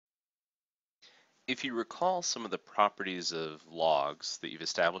If you recall some of the properties of logs that you've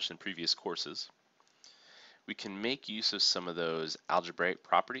established in previous courses, we can make use of some of those algebraic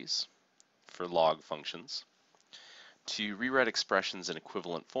properties for log functions to rewrite expressions in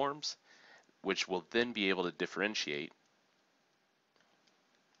equivalent forms, which will then be able to differentiate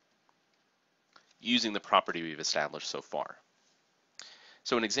using the property we've established so far.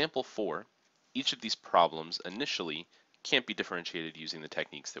 So in example 4, each of these problems initially can't be differentiated using the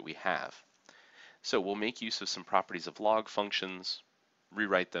techniques that we have. So we'll make use of some properties of log functions,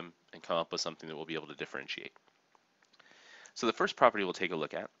 rewrite them, and come up with something that we'll be able to differentiate. So the first property we'll take a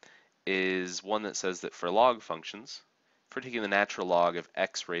look at is one that says that for log functions, if we're taking the natural log of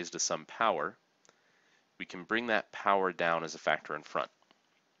x raised to some power, we can bring that power down as a factor in front.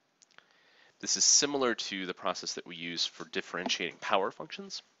 This is similar to the process that we use for differentiating power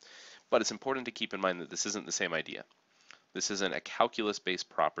functions, but it's important to keep in mind that this isn't the same idea. This isn't a calculus-based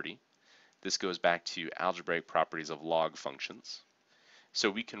property. This goes back to algebraic properties of log functions. So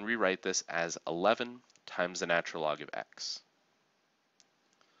we can rewrite this as 11 times the natural log of x.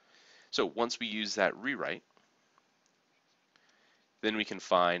 So once we use that rewrite, then we can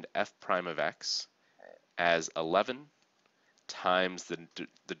find f prime of x as 11 times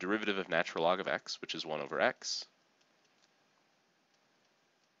the derivative of natural log of x, which is 1 over x.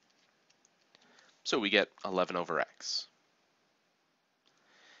 So we get 11 over x.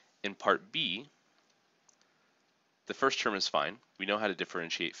 In part B, the first term is fine. We know how to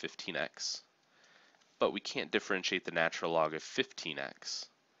differentiate 15x, but we can't differentiate the natural log of 15x.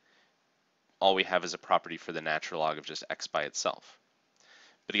 All we have is a property for the natural log of just x by itself.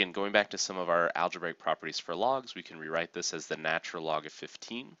 But again, going back to some of our algebraic properties for logs, we can rewrite this as the natural log of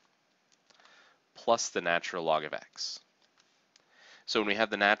 15 plus the natural log of x. So when we have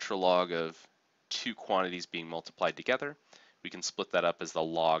the natural log of two quantities being multiplied together, we can split that up as the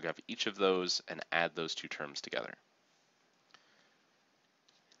log of each of those and add those two terms together.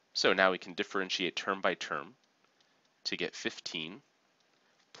 So now we can differentiate term by term to get 15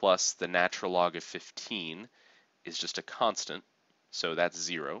 plus the natural log of 15 is just a constant, so that's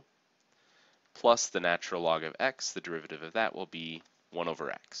 0, plus the natural log of x, the derivative of that will be 1 over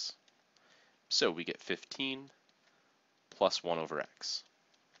x. So we get 15 plus 1 over x.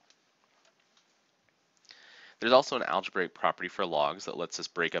 There's also an algebraic property for logs that lets us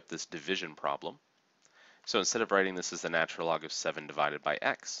break up this division problem. So instead of writing this as the natural log of 7 divided by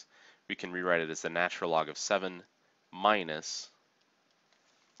x, we can rewrite it as the natural log of 7 minus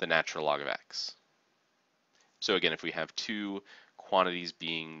the natural log of x. So again, if we have two quantities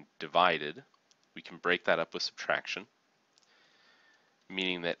being divided, we can break that up with subtraction,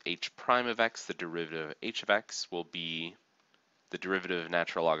 meaning that h prime of x, the derivative of h of x, will be the derivative of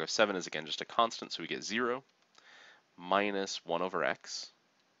natural log of 7 is again just a constant, so we get 0 minus 1 over x,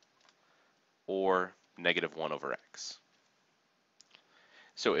 or negative 1 over x.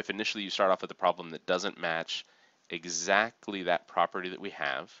 So if initially you start off with a problem that doesn't match exactly that property that we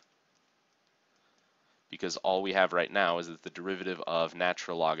have, because all we have right now is that the derivative of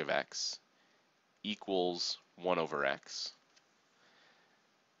natural log of x equals 1 over x.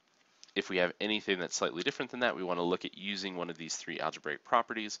 If we have anything that's slightly different than that, we want to look at using one of these three algebraic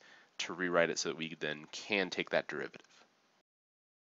properties to rewrite it so that we then can take that derivative.